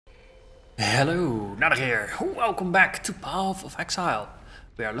Hello, Narnach here. Welcome back to Path of Exile.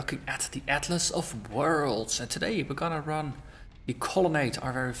 We are looking at the Atlas of Worlds, and today we're gonna run the Colonnade,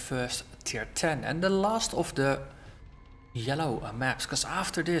 our very first tier 10, and the last of the yellow maps, because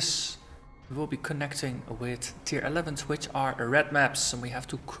after this we will be connecting with tier 11s, which are red maps, and we have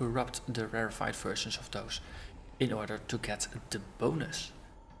to corrupt the rarefied versions of those in order to get the bonus.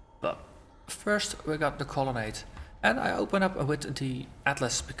 But first we got the Colonnade. And I open up with the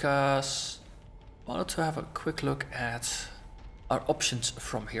Atlas because I wanted to have a quick look at our options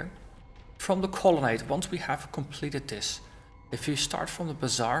from here. From the Colonnade, once we have completed this, if you start from the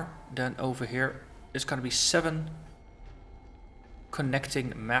Bazaar, then over here it's going to be 7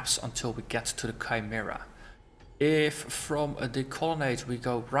 connecting maps until we get to the Chimera. If from the Colonnade we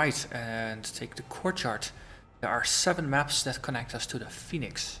go right and take the Courtyard, there are 7 maps that connect us to the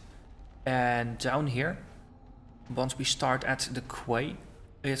Phoenix. And down here, once we start at the Quay,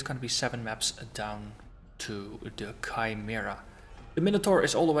 it's going to be 7 maps down to the Chimera. The Minotaur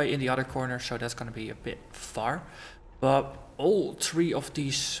is all the way in the other corner, so that's going to be a bit far. But all 3 of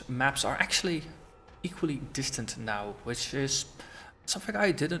these maps are actually equally distant now, which is something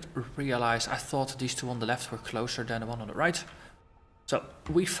I didn't realize. I thought these 2 on the left were closer than the one on the right. So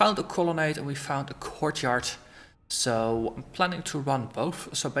we found a Colonnade and we found a Courtyard. So I'm planning to run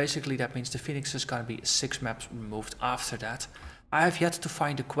both. So basically that means the Phoenix is going to be 6 maps removed after that. I have yet to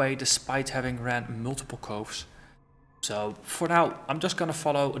find the Quay despite having ran multiple coves. So for now I'm just going to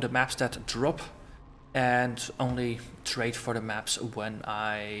follow the maps that drop and only trade for the maps when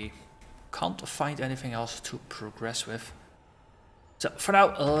I can't find anything else to progress with. So for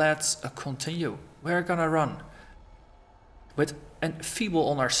now let's continue. We're gonna run with Enfeeble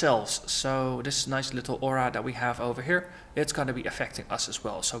on ourselves, so this nice little aura that we have over here, it's going to be affecting us as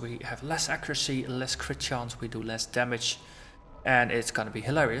well. So we have less accuracy, less crit chance, we do less damage, and it's going to be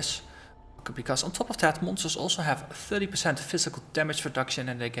hilarious. Because on top of that, monsters also have 30% physical damage reduction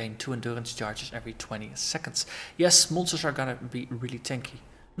and they gain 2 endurance charges every 20 seconds. Yes, monsters are going to be really tanky.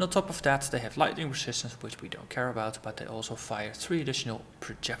 And on top of that, they have lightning resistance, which we don't care about, but they also fire 3 additional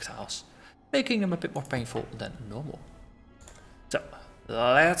projectiles, making them a bit more painful than normal. So,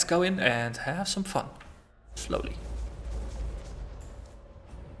 let's go in and have some fun. Slowly.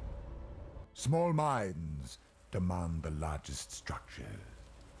 Small minds demand the largest structures.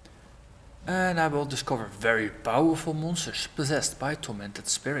 And I will discover very powerful monsters possessed by tormented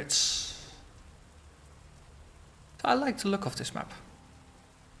spirits. I like the look of this map.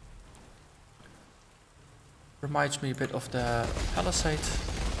 Reminds me a bit of the Palisade.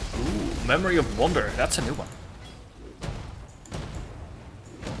 Ooh, Memory of Wonder, that's a new one.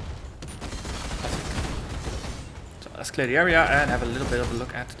 Let's clear the area and have a little bit of a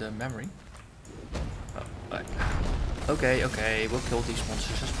look at the memory. Oh, right. Okay, we'll kill these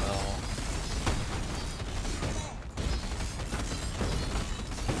monsters as well.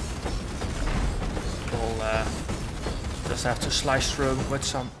 We'll just have to slice through with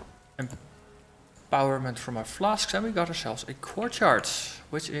some empowerment from our flasks, and we got ourselves a Courtyard,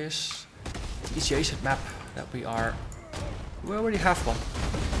 which is the adjacent map that we already have one,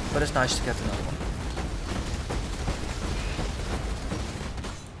 but it's nice to get another one.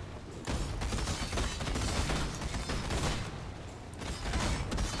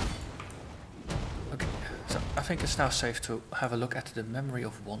 I think it's now safe to have a look at the Memory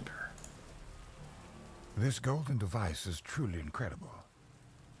of Wonder. This golden device is truly incredible.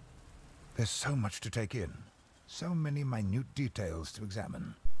 There's so much to take in, so many minute details to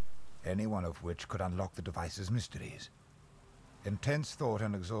examine, any one of which could unlock the device's mysteries. Intense thought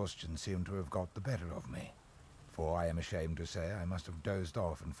and exhaustion seem to have got the better of me, for I am ashamed to say I must have dozed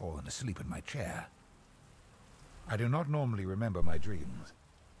off and fallen asleep in my chair. I do not normally remember my dreams,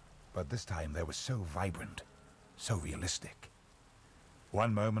 but this time they were so vibrant, so realistic.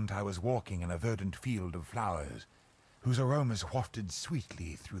 One moment I was walking in a verdant field of flowers, whose aromas wafted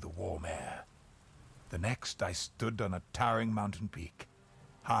sweetly through the warm air. The next I stood on a towering mountain peak,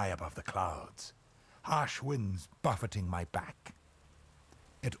 high above the clouds, harsh winds buffeting my back.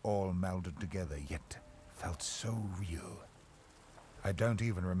 It all melded together, yet felt so real. I don't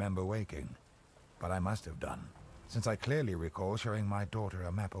even remember waking, but I must have done, since I clearly recall showing my daughter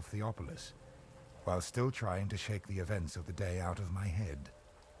a map of Theopolis, while still trying to shake the events of the day out of my head.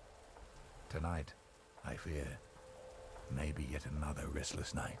 Tonight, I fear, may be yet another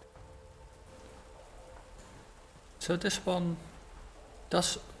restless night. So this one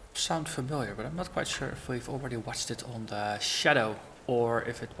does sound familiar, but I'm not quite sure if we've already watched it on the Shadow or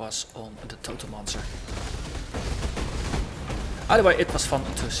if it was on the Totem Monster. Either way, it was fun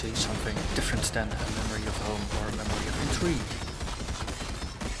to see something different than a Memory of Home or a Memory of Intrigue.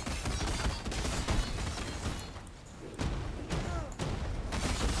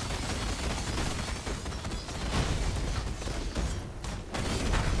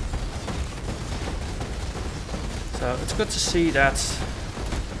 So it's good to see that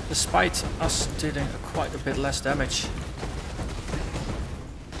despite us dealing quite a bit less damage,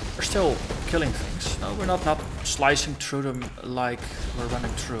 we're still killing things. No, we're not slicing through them like we're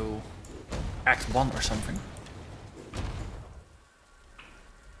running through Act 1 or something.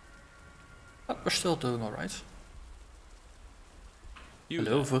 But we're still doing alright.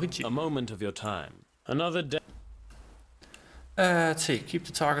 Hello, Vorigi. A moment of your time. Another day. Let's see, keep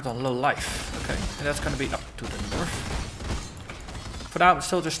the target on low life. Okay, and that's gonna be up to the north. For now, I'm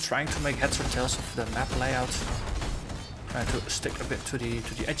still just trying to make heads or tails of the map layout. Trying to stick a bit to the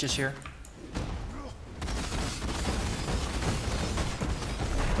edges here.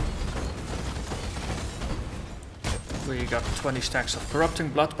 We got 20 stacks of corrupting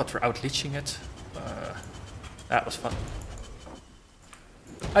blood, but we're out leeching it. That was fun.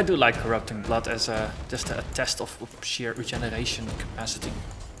 I do like corrupting blood as just a test of sheer regeneration capacity.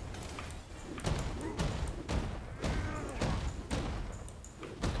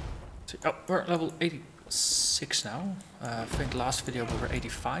 Oh, we're at level 86 now. I think last video we were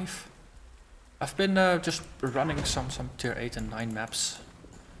 85. I've been just running some tier 8 and 9 maps.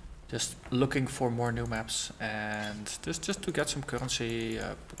 Just looking for more new maps and just to get some currency,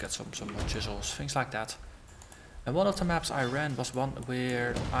 get some more chisels, things like that. And one of the maps I ran was one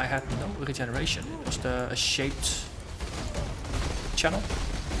where I had no regeneration. It was a shaped channel.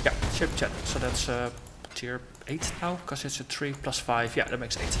 Yeah, shaped channel. So that's tier 8 now, because it's a 3 plus 5. Yeah, that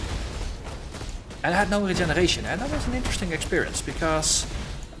makes 8. And I had no regeneration, and that was an interesting experience, because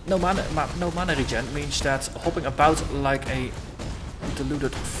no mana regen means that hopping about like a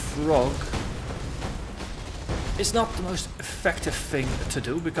deluded frog is not the most effective thing to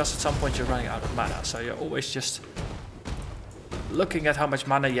do, because at some point you're running out of mana. So you're always just looking at how much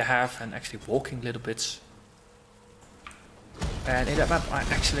mana you have and actually walking little bits. And in that map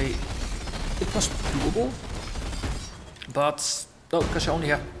it was doable, but no, because you only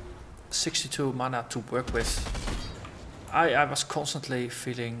have 62 mana to work with, I was constantly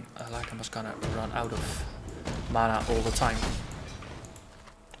feeling like I was gonna run out of mana all the time.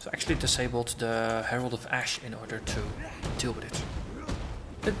 So I actually disabled the Herald of Ash in order to deal with it.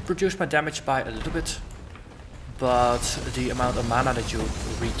 It reduced my damage by a little bit, but the amount of mana that you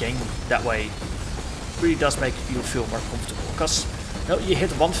regain that way really does make you feel more comfortable. Because you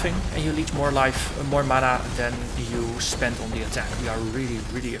hit one thing and you leech more more mana than you spend on the attack. We are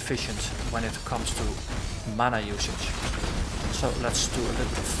really efficient when it comes to mana usage. So let's do a little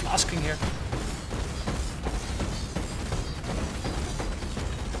bit of flasking here.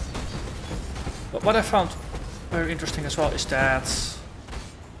 But what I found very interesting as well is that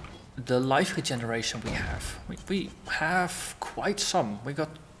the life regeneration we have quite some. We got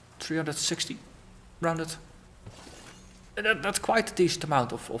 360 rounded. And that's quite a decent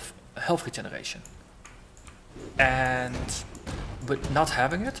amount of health regeneration. And with not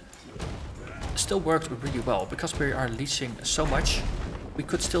having it, still worked really well, because we are leeching so much. We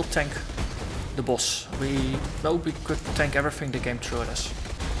could still tank the boss. We could tank everything the game threw at us.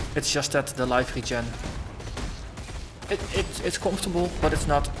 It's just that the life regen, it's comfortable, but it's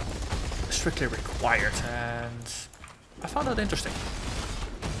not strictly required, and I found that interesting.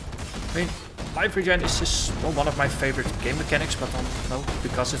 I mean, life regen is just one of my favorite game mechanics, but no,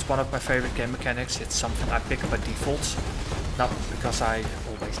 because it's one of my favorite game mechanics, it's something I pick by default, not because I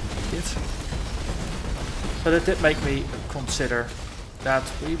always need it. But it did make me consider that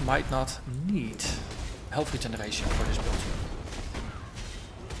we might not need health regeneration for this build.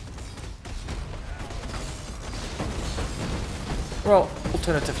 Well,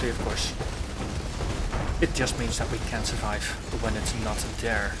 alternatively, of course, it just means that we can survive when it's not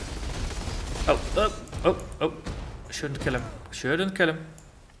there. Oh, shouldn't kill him, shouldn't kill him.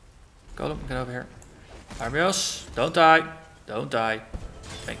 Golem, get over here. Armios, don't die,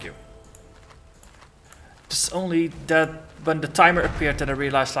 thank you. It's only that when the timer appeared that I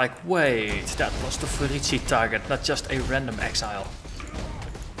realized, like, wait, that was the Vorigi target, not just a random exile.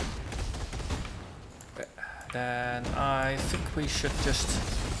 Then I think we should just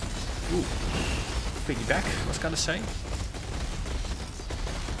piggyback, I was gonna say.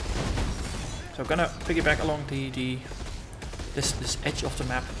 So I'm gonna piggyback along this edge of the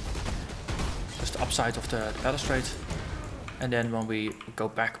map, just the upside of the balustrade, and then when we go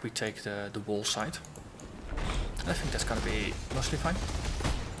back we take the wall side. I think that's gonna be mostly fine.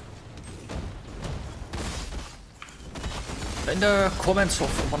 In the comments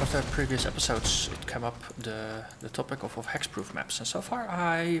of one of the previous episodes, it came up the topic of hexproof maps, and so far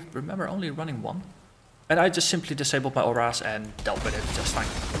I remember only running one, and I just simply disabled my auras and dealt with it just fine.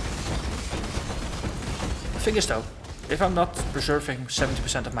 The thing is though, if I'm not preserving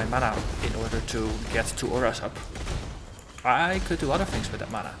 70% of my mana in order to get 2 auras up, I could do other things with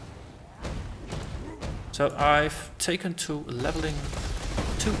that mana. So I've taken to leveling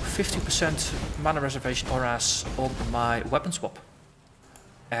to 50% mana reservation auras on my weapon swap.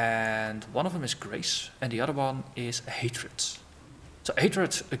 And one of them is Grace, and the other one is Hatred. So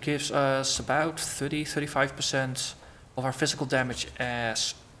Hatred gives us about 30-35% of our physical damage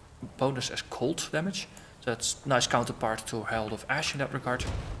as bonus as cold damage. So that's a nice counterpart to Herald of Ash in that regard.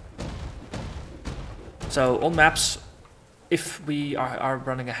 So on maps, if we are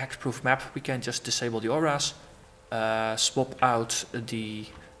running a hexproof map, we can just disable the auras, swap out the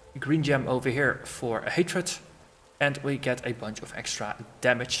green gem over here for a Hatred, and we get a bunch of extra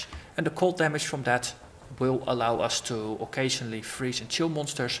damage. And the cold damage from that will allow us to occasionally freeze and chill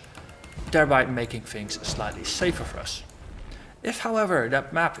monsters, thereby making things slightly safer for us. If, however,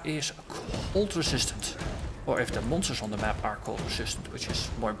 that map is cold resistant, or if the monsters on the map are cold resistant, which is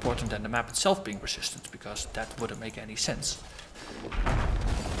more important than the map itself being resistant, because that wouldn't make any sense.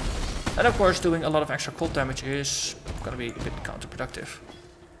 And of course, doing a lot of extra cold damage is going to be a bit counterproductive.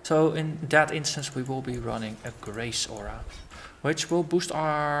 So in that instance, we will be running a Grace aura, which will boost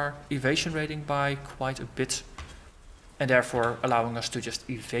our evasion rating by quite a bit, and therefore allowing us to just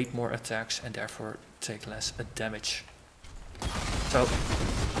evade more attacks and therefore take less damage. So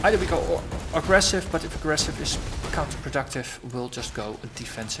either we go aggressive, but if aggressive is counterproductive, we'll just go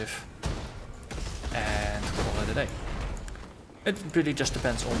defensive and call it a day. It really just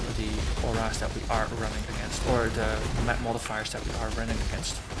depends on the auras that we are running against, or the map modifiers that we are running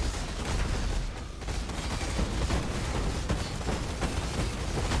against.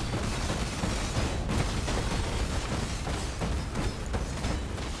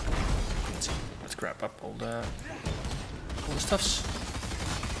 Let's grab up all the stuffs.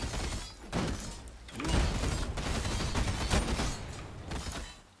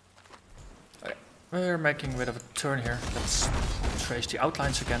 Okay, we're making a bit of a turn here. Let's trace the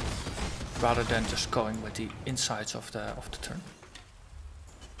outlines again, rather than just going with the insides of the turn.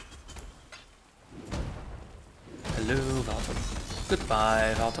 Hello, Valton.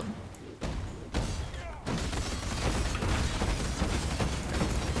 Goodbye, Valton.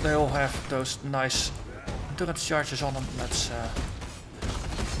 They all have those nice endurance charges on them. Let's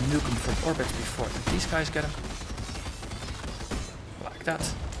nuke them from orbit before these guys get them. Like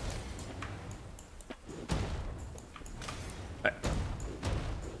that. Right.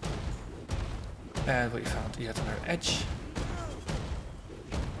 And we found yet another edge.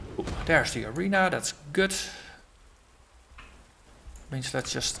 Ooh, there's the arena, that's good. Means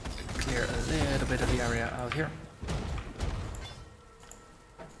let's just clear a little bit of the area out here.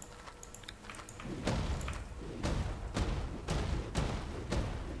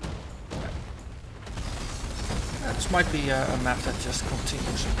 This might be a map that just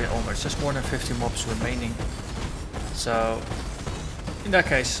continues a bit onwards. There's more than 50 mobs remaining. So, in that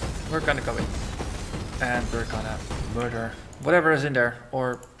case, we're gonna go in. And we're gonna murder whatever is in there,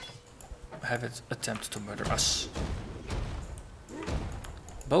 or have it attempt to murder us.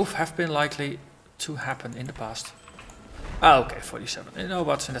 Both have been likely to happen in the past. Ah, okay, 47. You know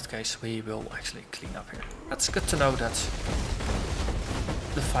what, in that case, we will actually clean up here. That's good to know that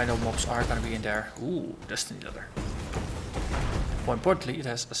the final mobs are gonna be in there. Ooh, Destiny Leather. More importantly, it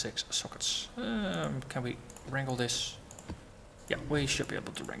has 6 sockets. Can we wrangle this? Yeah, we should be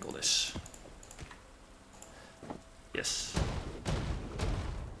able to wrangle this. Yes.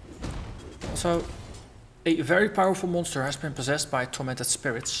 Also, a very powerful monster has been possessed by tormented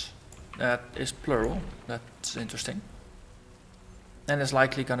spirits. That is plural. That's interesting. And is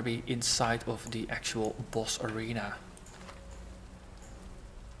likely going to be inside of the actual boss arena.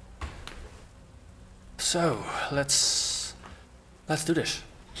 So, let's do this.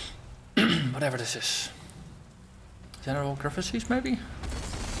 Whatever this is. General Graphices, maybe?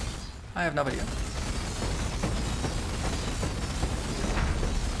 I have no idea.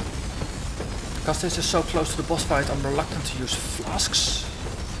 Because this is so close to the boss fight, I'm reluctant to use flasks.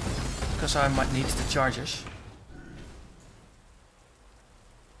 Because I might need the charges.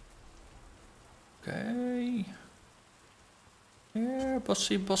 Okay. Here,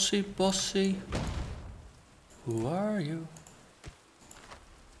 bossy, bossy, bossy. Who are you?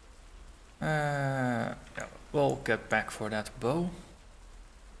 Yeah, we'll get back for that bow.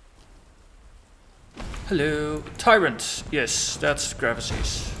 Hello, Tyrant. Yes, that's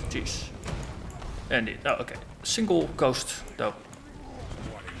Gravices. Jeez. Indeed. Oh, okay. Single ghost, though.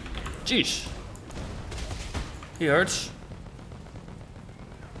 Jeez. He hurts.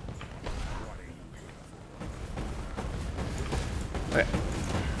 Okay.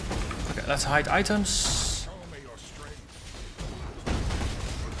 Okay, let's hide items.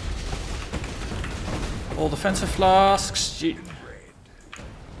 All defensive flasks. Gee.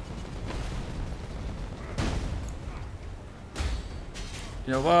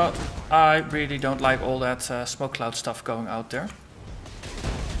 You know what? I really don't like all that smoke cloud stuff going out there.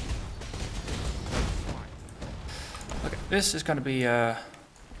 Okay, this is gonna be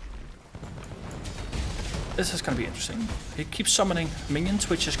interesting. He keeps summoning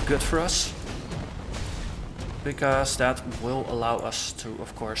minions, which is good for us, because that will allow us to,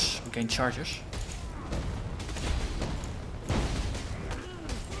 of course, gain charges.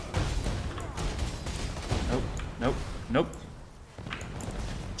 Nope, nope, nope.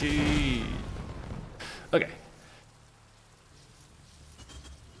 Gee. Okay.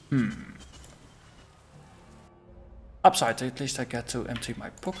 Upside, at least I get to empty my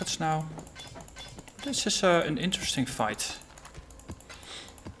pockets now. This is an interesting fight.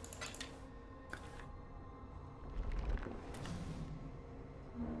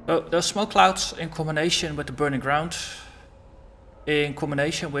 So the smoke clouds in combination with the burning ground, in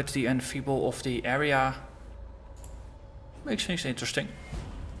combination with the Enfeeble of the area, makes things interesting.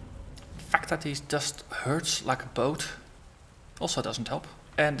 The fact that he just hurts like a boat also doesn't help.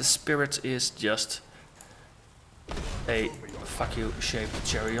 And the spirit is just a fuck you shaped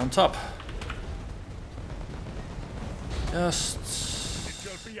cherry on top. Just It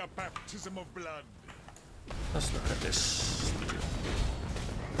shall be a baptism of blood. Let's look at this.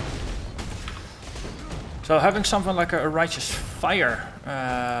 So having something like a righteous fire,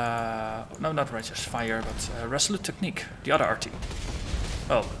 no, not righteous fire, but resolute technique, the other RT.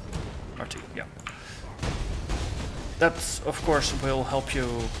 Oh, RT, yeah. That of course will help you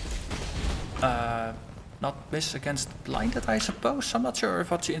not miss against blinded, I suppose. I'm not sure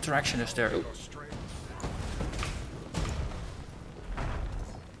what the interaction is there. Ooh.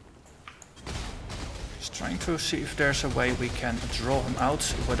 Trying to see if there's a way we can draw him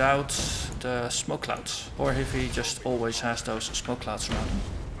out without the smoke clouds, or if he just always has those smoke clouds around him.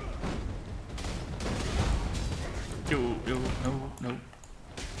 No.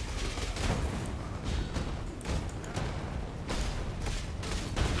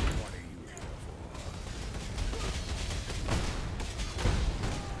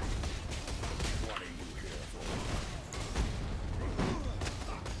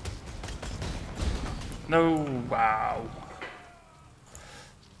 No, wow.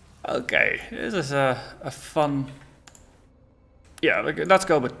 Okay, this is a fun... Yeah, let's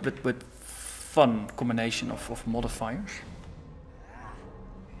go with fun combination of modifiers.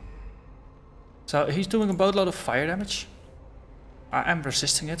 So he's doing a boatload of fire damage. I am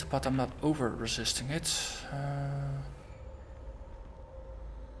resisting it, but I'm not over resisting it.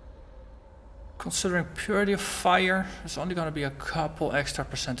 Considering purity of fire, it's only going to be a couple extra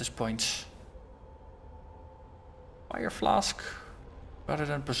percentage points. Fire flask rather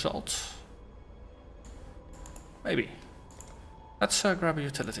than basalt. Maybe. Let's grab a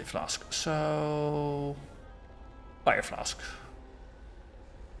utility flask. So fire flask.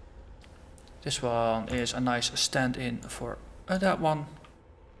 This one is a nice stand-in for that one.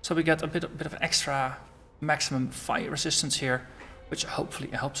 So we get a bit of extra maximum fire resistance here, which hopefully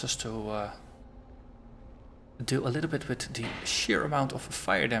helps us to deal a little bit with the sheer amount of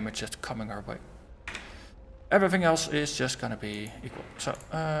fire damage that's coming our way. Everything else is just gonna be equal. So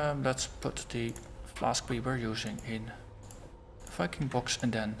let's put the flask we were using in the Viking box,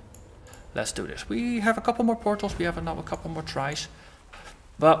 and then let's do this. We have a couple more portals, we have now a couple more tries.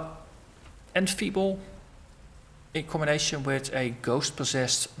 But Enfeeble in combination with a ghost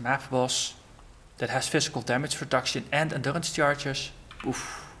possessed map boss that has physical damage reduction and endurance charges.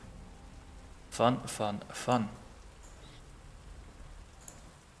 Oof. Fun, fun, fun.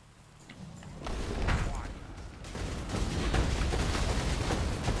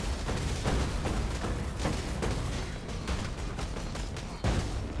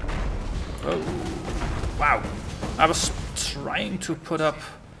 Oh, wow. I was trying to put up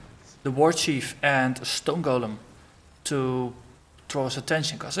the War Chief and a Stone Golem to draw his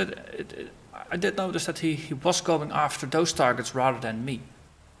attention, because I did notice that he was going after those targets rather than me.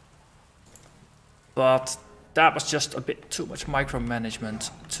 But that was just a bit too much micromanagement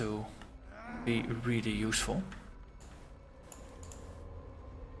to be really useful.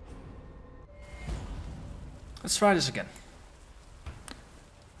 Let's try this again.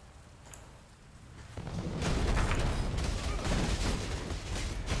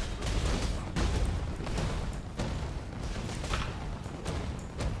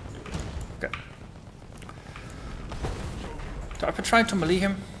 Okay. So I've been trying to melee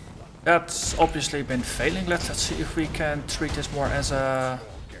him. That's obviously been failing. Let's see if we can treat this more as a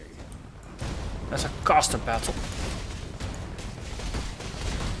caster battle.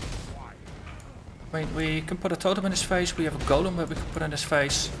 I mean, we can put a totem in his face, we have a golem that we can put in his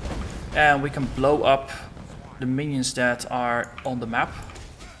face, and we can blow up the minions that are on the map.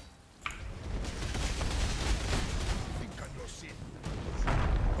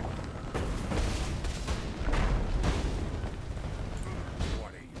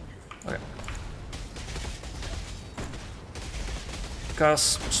 Okay.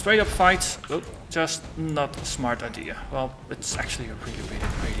 Because straight up fight, oh, just not a smart idea. Well, it's actually a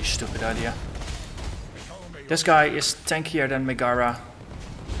really stupid idea. This guy is tankier than Megara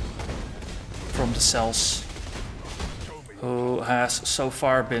from the cells, who has so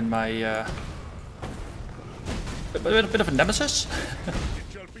far been my a bit of a nemesis. It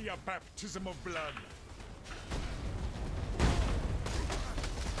shall be a baptism of blood.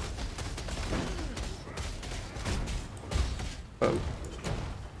 Oh.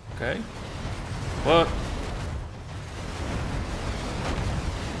 Okay. What?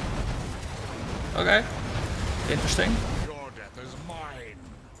 Okay. Interesting. Your death is mine.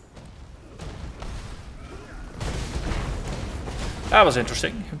 That was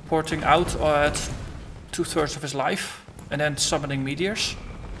interesting. Porting out at 2/3 of his life and then summoning meteors.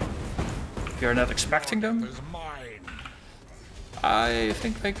 If you're not expecting them, Is mine. I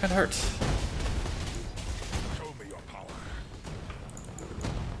think they can hurt. Show me your power.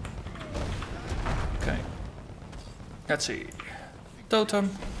 Okay. Let's see. Totem,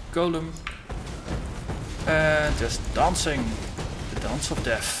 golem, and just dancing. The dance of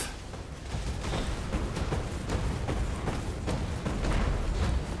death.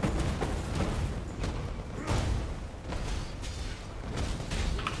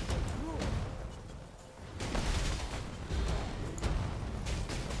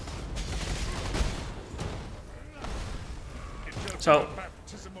 So,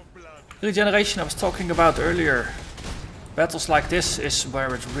 Baptism of blood. the regeneration I was talking about earlier, battles like this is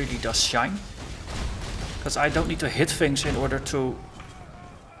where it really does shine. Because I don't need to hit things in order to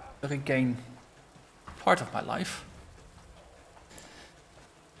regain part of my life.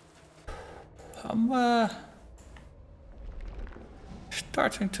 I'm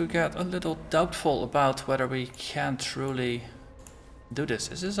starting to get a little doubtful about whether we can truly do this.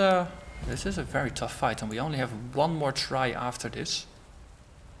 This is a very tough fight, and we only have one more try after this.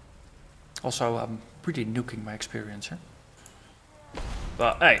 Also, I'm really nuking my experience here.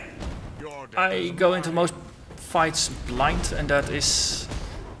 But hey, Your death I is go into mine. most fights blind, and that is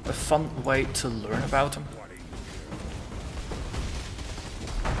a fun way to learn about them.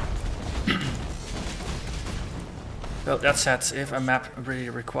 Well, that said, if a map really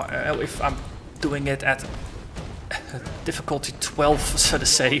if I'm doing it at difficulty 12, so to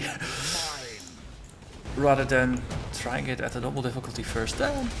say, rather than trying it at a normal difficulty first,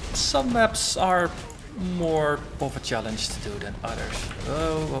 then some maps are more of a challenge to do than others.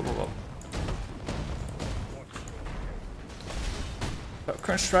 Oh, whoa, whoa, whoa. But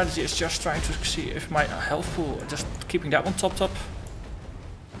current strategy is just trying to see if my health pool, just keeping that one topped up.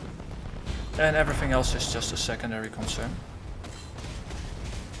 And everything else is just a secondary concern.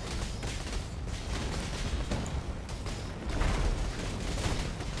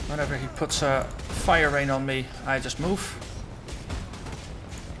 Whenever he puts a fire rain on me, I just move.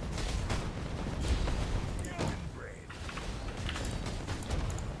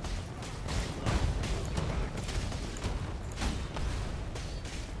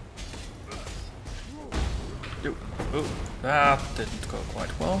 Oh, that didn't go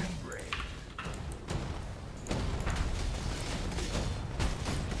quite well.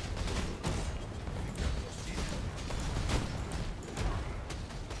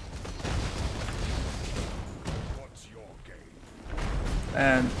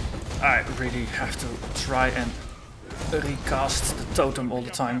 And I really have to try and recast the totem all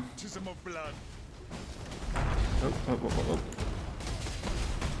the time. Baptism of blood. Oh, oh, oh, oh, oh.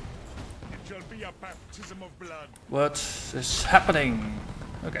 It shall be a baptism of blood. What is happening?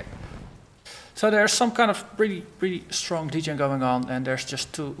 Okay. So there's some kind of really strong degen going on, and there's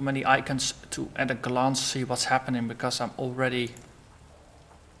just too many icons to at a glance see what's happening, because I'm already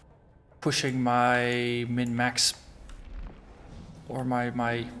pushing my min-max or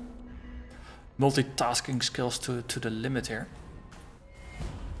my multitasking skills to the limit here.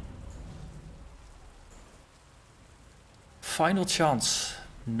 Final chance.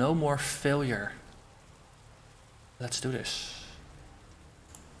 No more failure. Let's do this.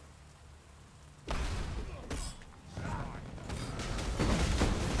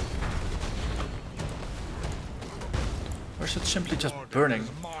 Or is it simply just burning?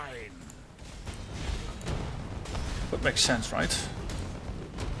 Mine. That makes sense, right?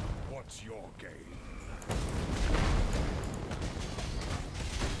 What's your game?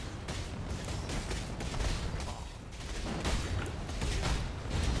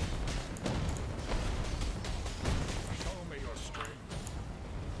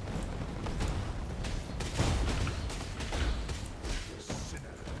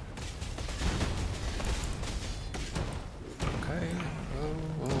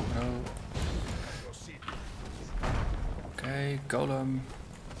 Okay, golem,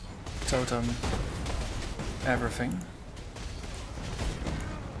 totem, everything.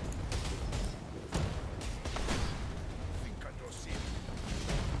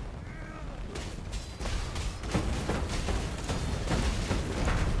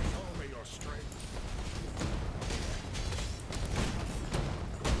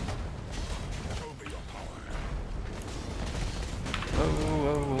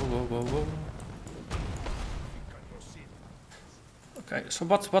 Okay, so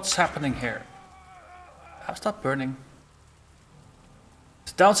what's happening here? How's that burning?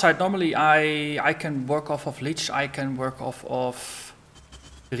 The downside, normally I can work off of Leech, I can work off of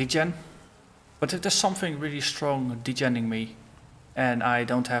Regen. But if there's something really strong degenning me and I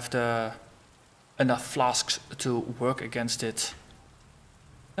don't have enough flasks to work against it,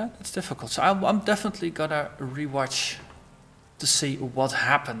 then it's difficult. So I'm definitely gonna rewatch to see what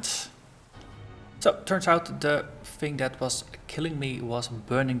happens. So turns out the thing that was killing me was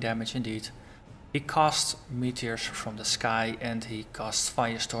burning damage indeed. He casts meteors from the sky and he casts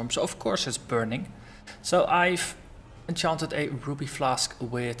firestorm, so of course it's burning. So I've enchanted a ruby flask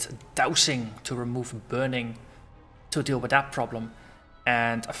with dousing to remove burning to deal with that problem.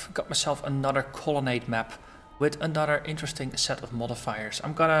 And I've got myself another Colonnade map with another interesting set of modifiers.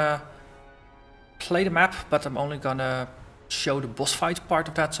 I'm gonna play the map, but I'm only gonna show the boss fight part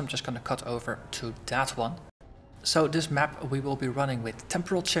of that, so I'm just gonna cut over to that one. So this map we will be running with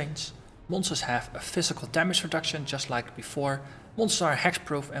temporal chains. Monsters have a physical damage reduction just like before. Monsters are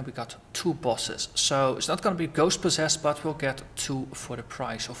hexproof and we got 2 bosses. So it's not gonna be ghost possessed, but we'll get 2 for the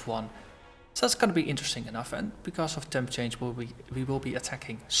price of 1. So that's gonna be interesting enough, and because of temp change we will be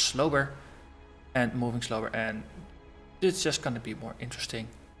attacking slower and moving slower, and it's just gonna be more interesting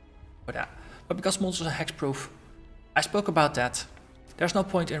for that. But because monsters are hexproof, I spoke about that. There's no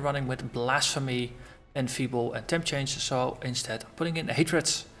point in running with Blasphemy, Enfeeble and Temp Change, so instead I'm putting in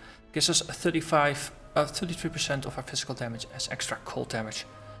Hatred. Gives us 33% of our physical damage as extra cold damage.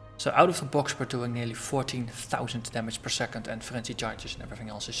 So out of the box we're doing nearly 14,000 damage per second, and frenzy charges and everything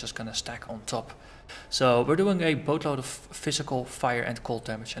else is just gonna stack on top. So we're doing a boatload of physical, fire and cold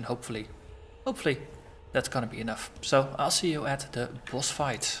damage, and hopefully that's gonna be enough. So I'll see you at the boss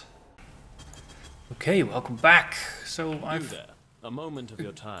fight. Okay, welcome back. So I've a moment of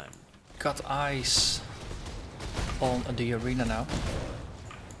your time. Got eyes on the arena now.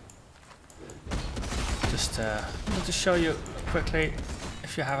 Just wanted to show you quickly,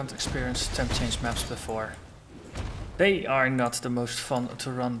 if you haven't experienced temp change maps before. They are not the most fun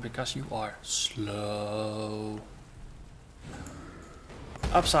to run because you are slow.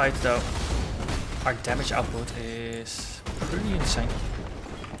 Upside though, our damage output is pretty insane.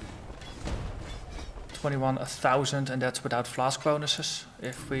 21,000, and that's without flask bonuses.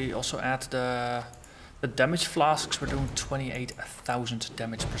 If we also add the damage flasks, we're doing 28,000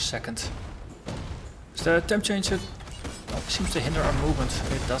 damage per second. So the temp change seems to hinder our movement.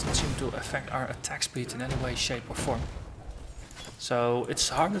 It doesn't seem to affect our attack speed in any way, shape or form. So it's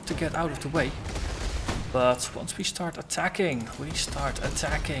harder to get out of the way. But once we start attacking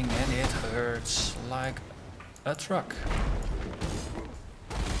and it hurts like a truck.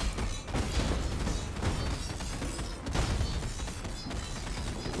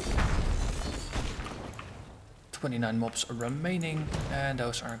 29 mobs remaining, and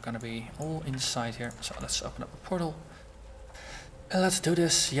those are gonna be all inside here. So let's open up a portal and let's do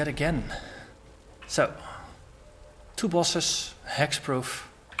this yet again. So 2 bosses, hexproof,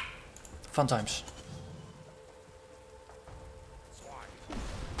 fun times.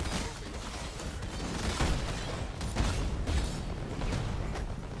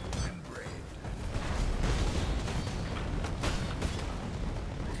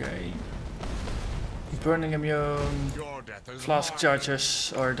 Okay. Burning immune, flask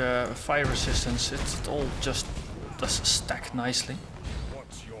charges, or the fire resistance, it all just does stack nicely.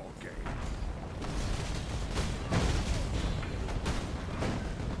 What's your game?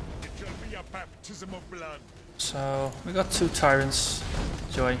 It shall be a baptism of blood. So we got 2 tyrants.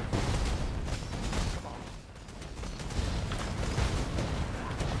 Joy.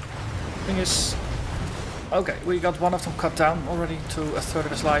 Thing is, okay, we got one of them cut down already to 1/3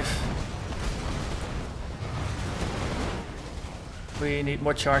 of his life. We need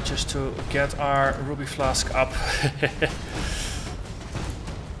more charges to get our ruby flask up.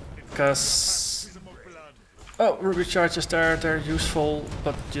 Because ruby charges, they're useful,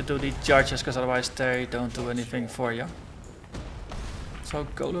 but you do need charges because otherwise they don't do anything for you. So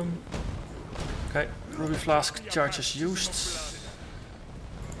golem. Okay, ruby flask charges used.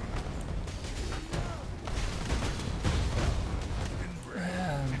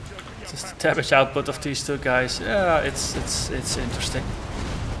 Just the damage output of these two guys. Yeah, it's interesting.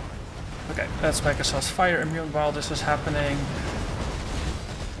 Okay, let's make ourselves fire immune while this is happening.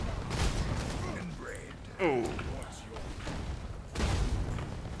 Oh.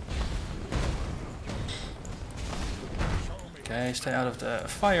 Okay, stay out of the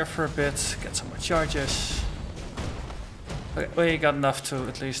fire for a bit, get some more charges. Okay, we got enough to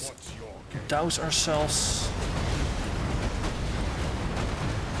at least douse ourselves.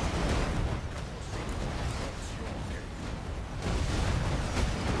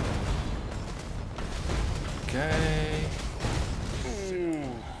 Okay.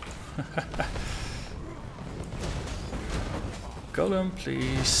 Golem,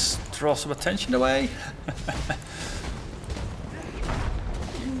 please draw some attention away.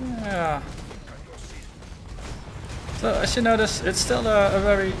 Yeah. So as you notice, it's still a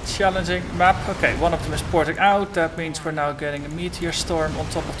very challenging map. Okay, one of them is porting out. That means we're now getting a meteor storm on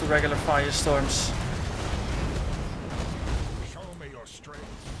top of the regular firestorms. Show me your strength.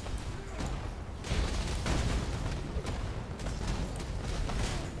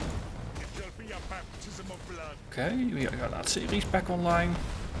 It shall be a baptism of blood. Okay, we got that series back online.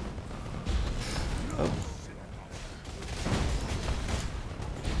 Oh.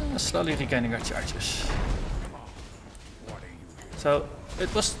 Slowly regaining our charges. So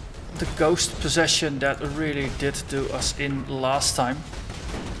it was the ghost possession that really did do us in last time.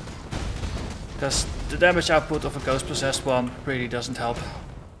 Because the damage output of a ghost possessed one really doesn't help.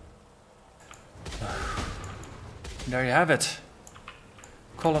 There you have it.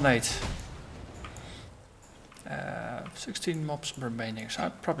 Colonnade. 16 mobs remaining, so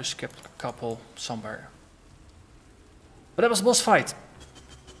I'd probably skip a couple somewhere. But that was a boss fight.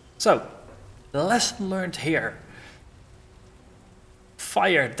 So, the lesson learned here.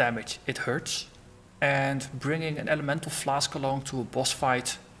 Fire damage, it hurts. And bringing an elemental flask along to a boss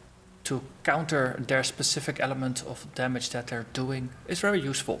fight to counter their specific element of damage that they're doing is very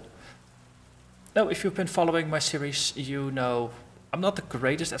useful. Now, if you've been following my series, you know I'm not the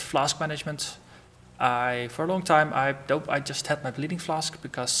greatest at flask management. For a long time, I just had my bleeding flask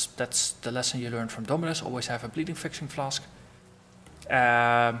because that's the lesson you learn from Dominus, always have a bleeding fixing flask.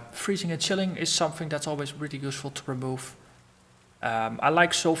 Freezing and chilling is something that's always really useful to remove. I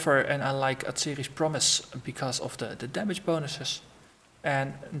like Sulfur and I like Atziri's Promise because of the damage bonuses.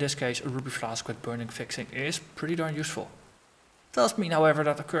 And in this case, a Ruby Flask with burning fixing is pretty darn useful. Does mean, however,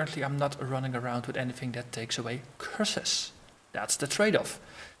 that currently I'm not running around with anything that takes away curses. That's the trade-off.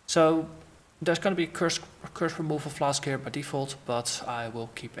 So there's going to be a curse removal flask here by default, but I will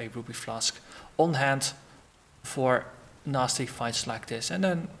keep a Ruby Flask on hand for nasty fights like this. And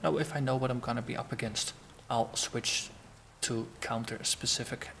then if I know what I'm going to be up against, I'll switch to counter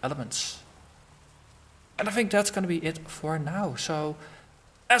specific elements. And I think that's going to be it for now. So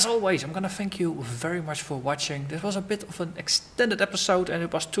as always, I'm going to thank you very much for watching. This was a bit of an extended episode and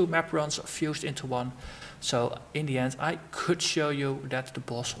it was 2 map runs fused into one. So in the end, I could show you that the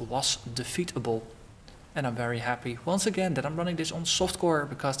boss was defeatable. And I'm very happy once again that I'm running this on softcore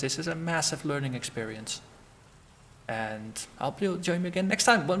because this is a massive learning experience. And I hope you'll join me again next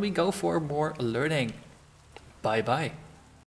time when we go for more learning. Bye bye.